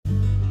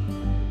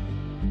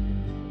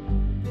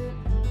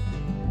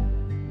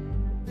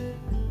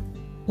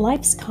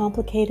Life's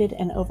complicated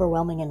and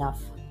overwhelming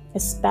enough,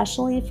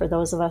 especially for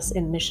those of us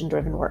in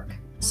mission-driven work.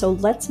 So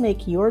let's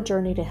make your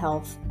journey to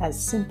health as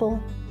simple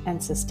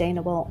and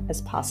sustainable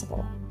as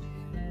possible.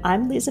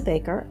 I'm Lisa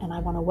Baker, and I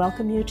want to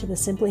welcome you to the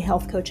Simply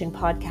Health Coaching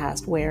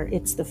podcast, where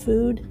it's the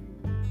food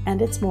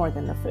and it's more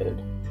than the food.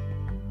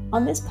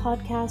 On this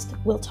podcast,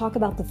 we'll talk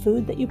about the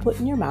food that you put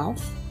in your mouth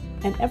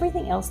and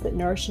everything else that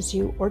nourishes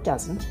you or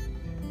doesn't,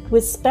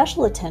 with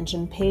special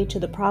attention paid to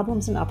the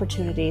problems and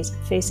opportunities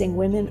facing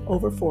women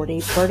over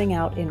 40 burning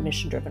out in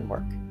mission-driven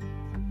work.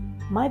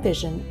 My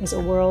vision is a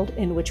world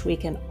in which we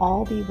can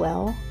all be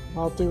well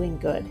while doing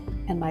good,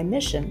 and my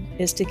mission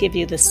is to give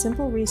you the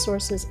simple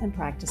resources and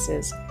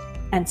practices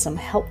and some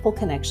helpful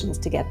connections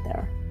to get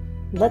there.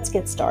 Let's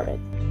get started.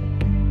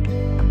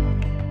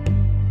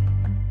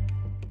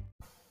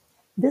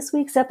 This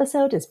week's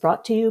episode is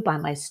brought to you by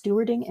my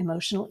Stewarding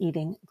Emotional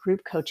Eating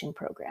group coaching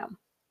program.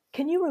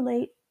 Can you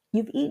relate?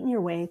 You've eaten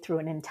your way through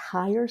an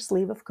entire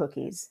sleeve of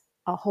cookies,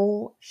 a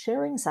whole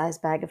sharing-size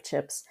bag of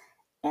chips,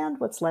 and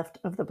what's left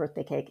of the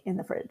birthday cake in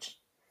the fridge.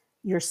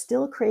 You're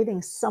still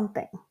craving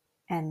something,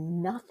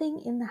 and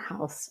nothing in the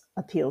house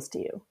appeals to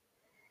you.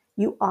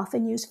 You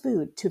often use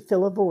food to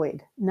fill a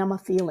void, numb a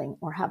feeling,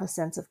 or have a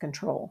sense of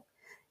control.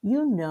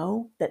 You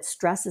know that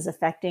stress is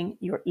affecting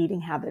your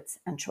eating habits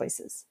and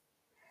choices.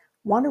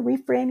 Want to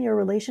reframe your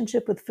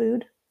relationship with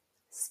food?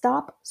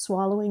 Stop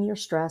swallowing your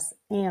stress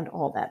and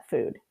all that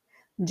food.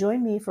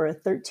 Join me for a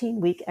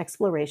 13-week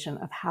exploration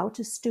of how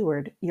to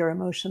steward your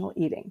emotional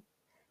eating,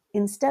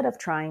 instead of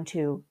trying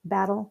to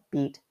battle,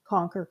 beat,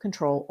 conquer,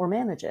 control, or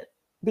manage it.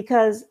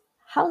 Because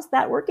how's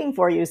that working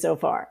for you so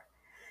far?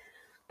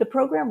 The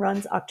program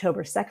runs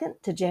October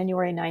 2nd to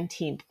January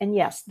 19th. And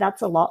yes,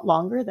 that's a lot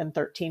longer than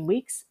 13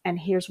 weeks. And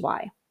here's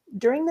why.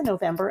 During the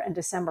November and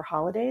December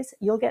holidays,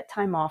 you'll get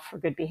time off for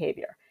good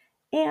behavior.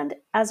 And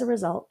as a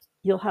result,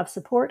 you'll have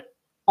support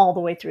all the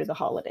way through the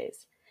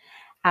holidays.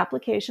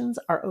 Applications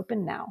are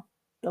open now.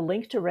 The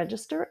link to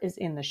register is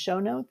in the show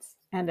notes.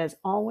 And as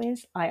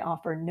always, I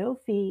offer no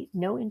fee,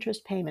 no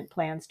interest payment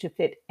plans to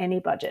fit any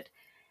budget,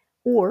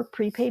 or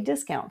prepaid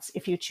discounts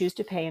if you choose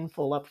to pay in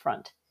full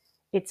upfront.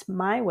 It's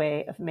my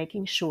way of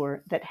making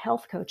sure that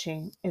health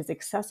coaching is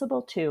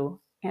accessible to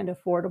and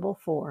affordable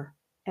for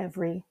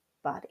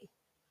everybody.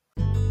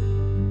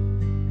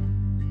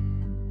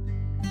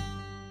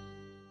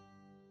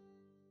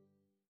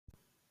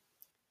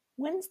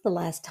 When's the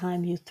last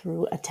time you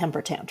threw a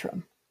temper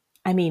tantrum?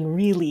 I mean,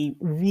 really,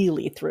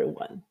 really threw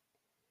one.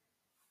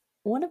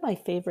 One of my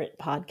favorite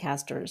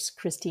podcasters,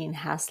 Christine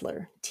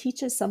Hassler,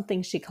 teaches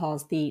something she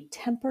calls the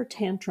temper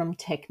tantrum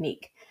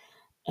technique.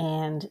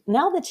 And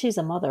now that she's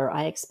a mother,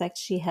 I expect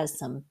she has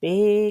some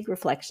big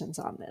reflections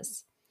on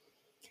this.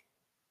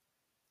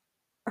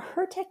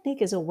 Her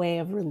technique is a way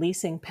of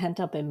releasing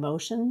pent-up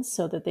emotions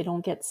so that they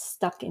don't get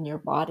stuck in your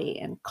body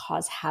and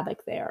cause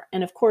havoc there.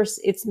 And of course,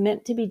 it's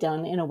meant to be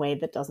done in a way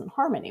that doesn't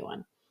harm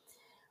anyone.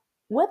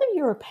 Whether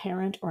you're a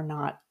parent or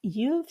not,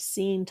 you've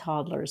seen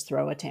toddlers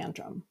throw a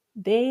tantrum.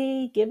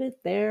 They give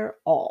it their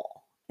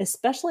all,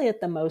 especially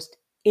at the most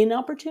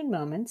inopportune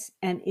moments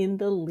and in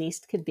the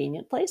least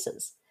convenient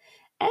places.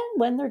 And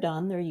when they're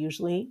done, they're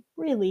usually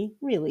really,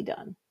 really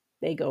done.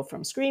 They go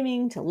from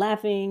screaming to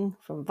laughing,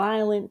 from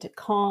violent to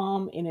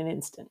calm in an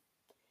instant.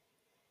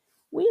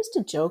 We used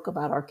to joke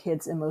about our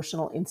kids'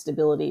 emotional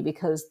instability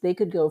because they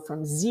could go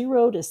from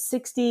 0 to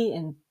 60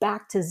 and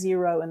back to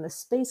 0 in the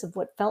space of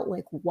what felt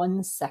like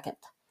 1 second.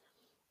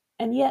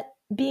 And yet,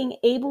 being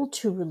able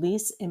to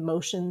release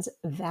emotions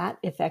that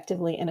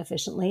effectively and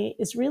efficiently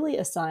is really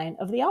a sign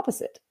of the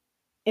opposite: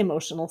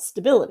 emotional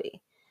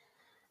stability.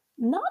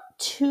 Not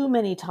too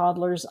many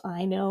toddlers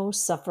I know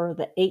suffer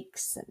the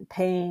aches and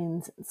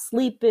pains and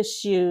sleep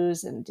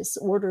issues and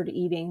disordered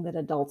eating that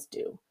adults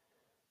do.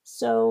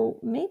 So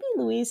maybe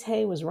Louise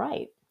Hay was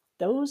right.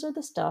 Those are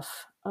the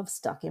stuff of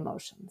stuck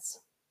emotions.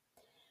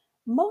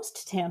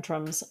 Most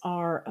tantrums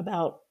are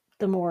about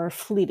the more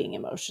fleeting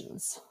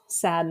emotions: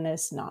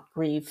 sadness, not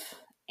grief;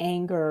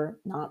 anger,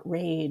 not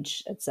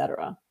rage,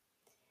 etc.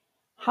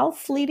 How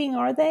fleeting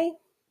are they?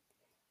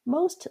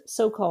 Most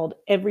so-called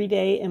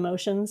everyday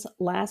emotions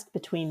last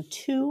between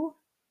 2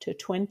 to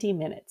 20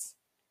 minutes.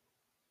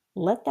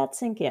 Let that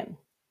sink in.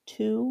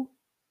 2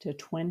 to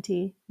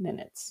 20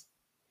 minutes.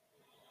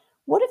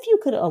 What if you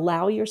could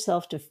allow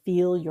yourself to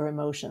feel your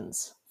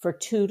emotions for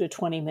 2 to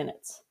 20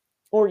 minutes,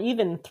 or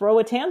even throw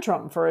a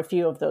tantrum for a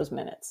few of those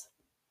minutes?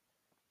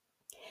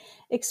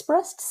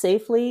 Expressed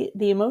safely,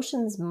 the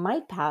emotions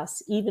might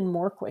pass even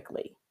more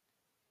quickly.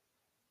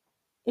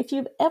 If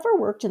you've ever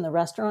worked in the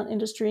restaurant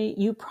industry,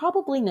 you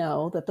probably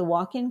know that the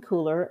walk-in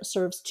cooler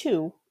serves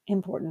two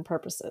important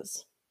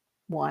purposes.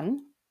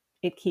 One,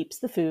 it keeps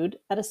the food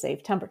at a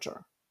safe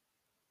temperature.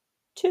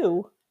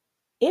 Two,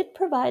 it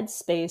provides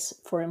space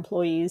for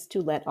employees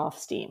to let off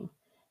steam.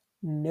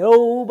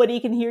 Nobody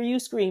can hear you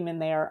scream in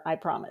there, I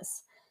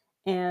promise.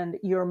 And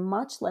you're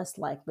much less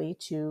likely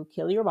to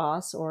kill your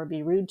boss or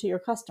be rude to your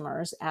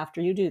customers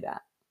after you do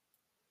that.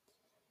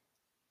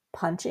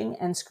 Punching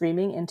and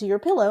screaming into your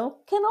pillow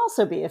can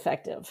also be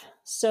effective.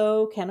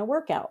 So can a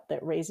workout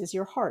that raises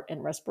your heart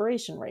and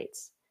respiration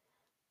rates.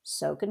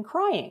 So can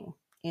crying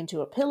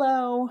into a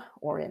pillow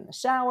or in the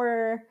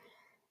shower.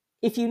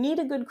 If you need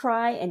a good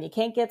cry and you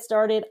can't get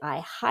started, I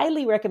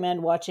highly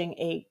recommend watching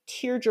a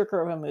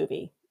tearjerker of a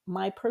movie.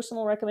 My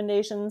personal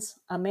recommendations,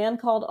 A Man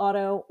Called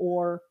Otto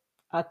or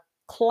a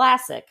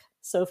classic,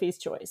 Sophie's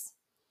Choice.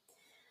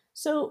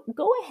 So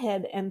go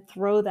ahead and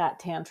throw that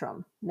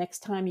tantrum next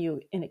time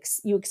you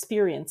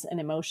experience an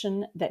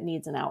emotion that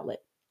needs an outlet,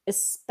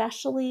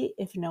 especially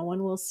if no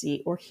one will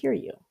see or hear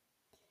you.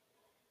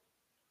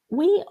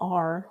 We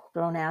are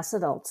grown-ass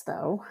adults,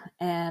 though,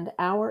 and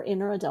our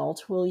inner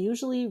adult will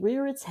usually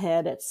rear its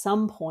head at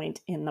some point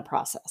in the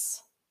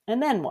process.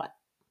 And then what?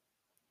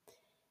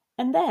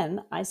 And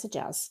then I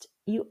suggest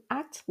you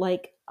act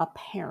like a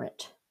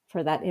parent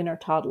for that inner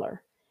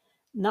toddler.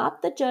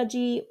 Not the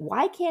judgy,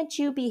 why can't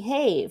you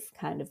behave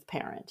kind of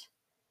parent.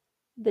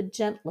 The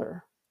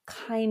gentler,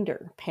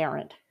 kinder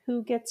parent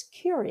who gets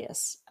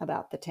curious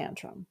about the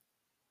tantrum.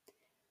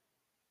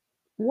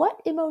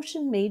 What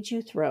emotion made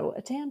you throw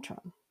a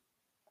tantrum?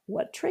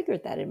 What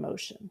triggered that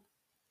emotion?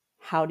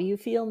 How do you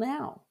feel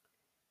now?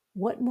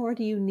 What more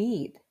do you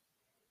need?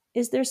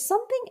 Is there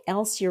something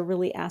else you're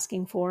really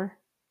asking for?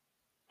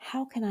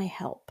 How can I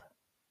help?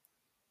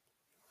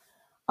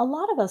 A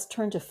lot of us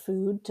turn to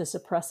food to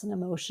suppress an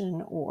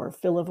emotion or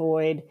fill a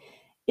void.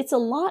 It's a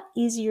lot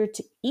easier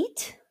to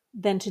eat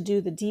than to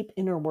do the deep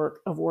inner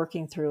work of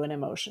working through an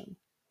emotion.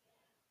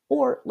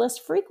 Or less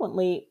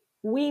frequently,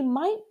 we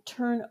might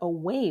turn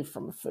away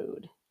from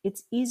food.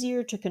 It's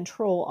easier to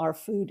control our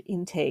food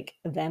intake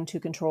than to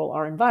control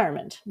our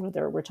environment,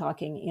 whether we're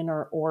talking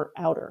inner or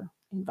outer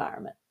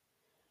environment.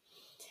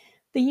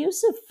 The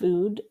use of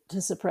food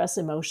to suppress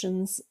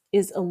emotions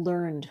is a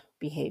learned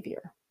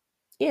behavior.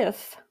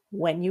 If,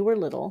 when you were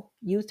little,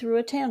 you threw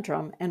a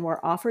tantrum and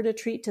were offered a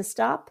treat to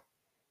stop,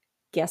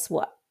 guess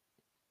what?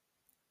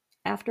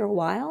 After a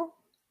while,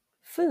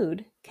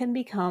 food can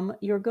become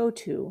your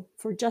go-to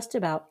for just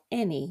about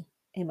any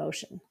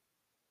emotion.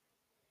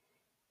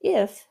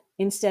 If,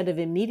 instead of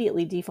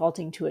immediately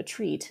defaulting to a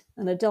treat,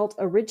 an adult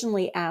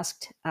originally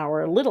asked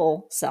our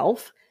little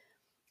self,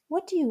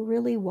 "What do you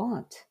really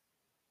want?"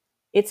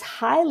 it's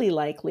highly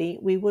likely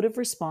we would have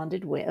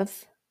responded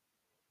with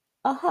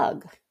a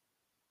hug,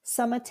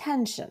 some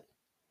attention,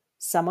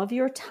 some of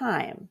your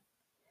time,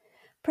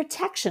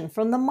 protection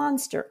from the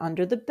monster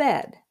under the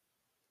bed.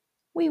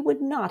 We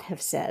would not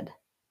have said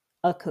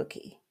a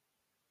cookie.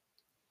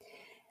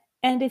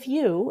 And if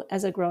you,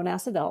 as a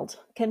grown-ass adult,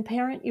 can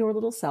parent your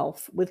little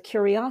self with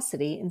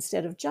curiosity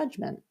instead of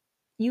judgment,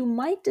 you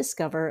might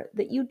discover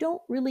that you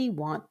don't really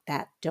want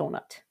that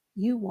donut.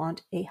 You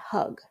want a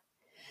hug.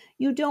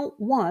 You don't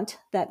want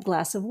that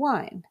glass of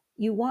wine.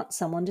 You want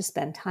someone to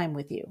spend time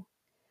with you.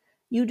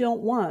 You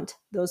don't want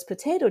those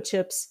potato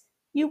chips.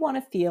 You want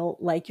to feel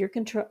like your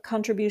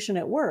contribution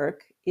at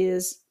work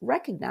is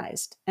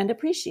recognized and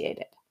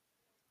appreciated.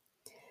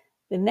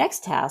 The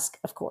next task,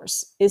 of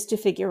course, is to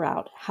figure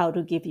out how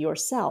to give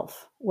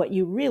yourself what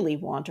you really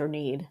want or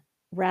need,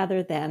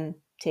 rather than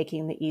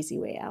taking the easy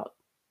way out.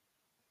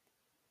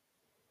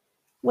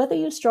 Whether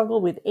you struggle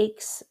with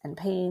aches and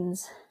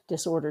pains,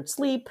 disordered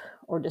sleep,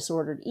 or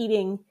disordered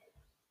eating,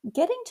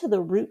 getting to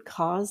the root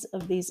cause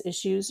of these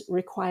issues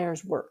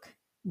requires work,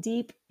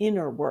 deep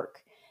inner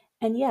work.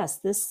 And yes,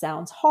 this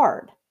sounds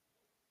hard,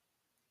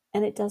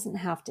 and it doesn't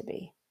have to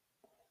be.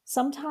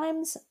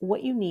 Sometimes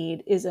what you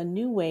need is a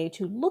new way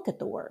to look at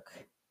the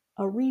work,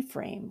 a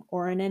reframe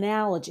or an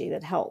analogy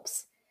that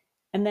helps,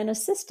 and then a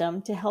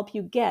system to help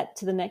you get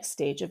to the next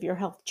stage of your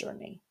health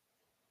journey.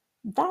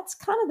 That's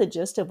kind of the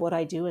gist of what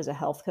I do as a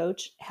health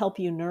coach, help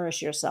you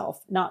nourish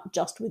yourself, not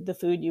just with the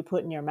food you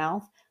put in your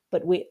mouth,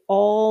 but with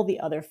all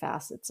the other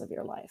facets of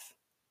your life.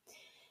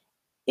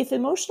 If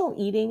emotional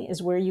eating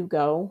is where you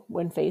go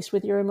when faced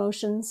with your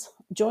emotions,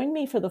 join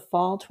me for the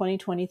fall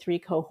 2023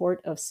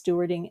 cohort of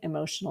Stewarding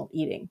Emotional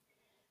Eating.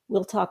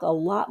 We'll talk a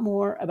lot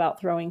more about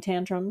throwing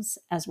tantrums,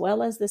 as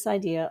well as this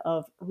idea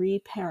of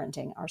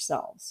reparenting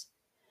ourselves.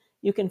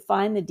 You can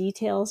find the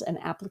details and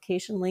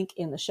application link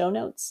in the show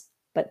notes,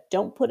 but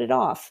don't put it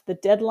off. The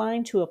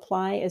deadline to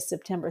apply is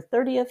September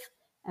 30th,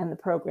 and the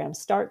program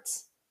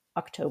starts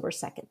October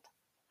 2nd.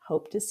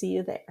 Hope to see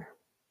you there.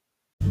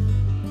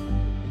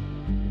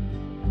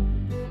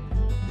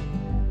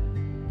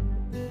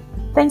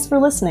 Thanks for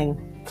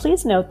listening.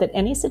 Please note that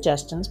any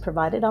suggestions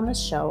provided on this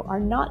show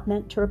are not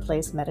meant to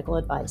replace medical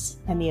advice,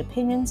 and the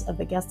opinions of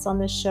the guests on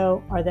this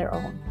show are their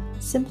own.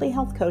 Simply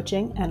Health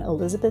Coaching and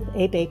Elizabeth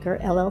A. Baker,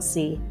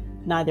 LLC,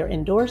 neither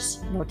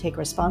endorse nor take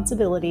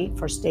responsibility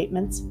for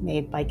statements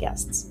made by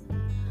guests.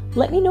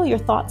 Let me know your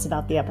thoughts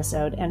about the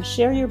episode and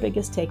share your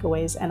biggest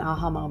takeaways and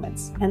aha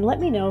moments, and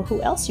let me know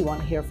who else you want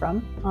to hear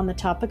from on the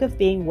topic of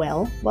being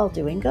well while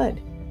doing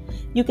good.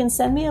 You can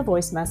send me a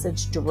voice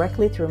message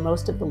directly through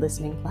most of the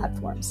listening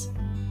platforms.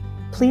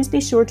 Please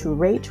be sure to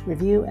rate,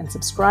 review, and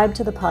subscribe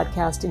to the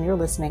podcast in your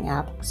listening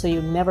app so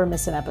you never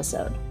miss an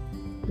episode.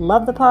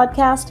 Love the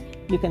podcast?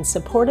 You can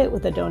support it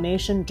with a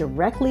donation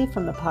directly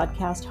from the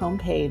podcast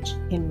homepage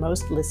in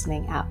most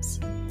listening apps.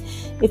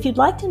 If you'd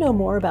like to know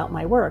more about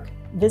my work,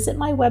 visit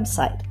my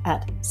website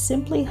at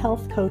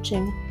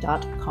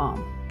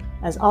simplyhealthcoaching.com.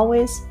 As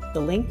always,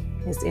 the link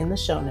is in the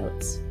show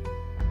notes.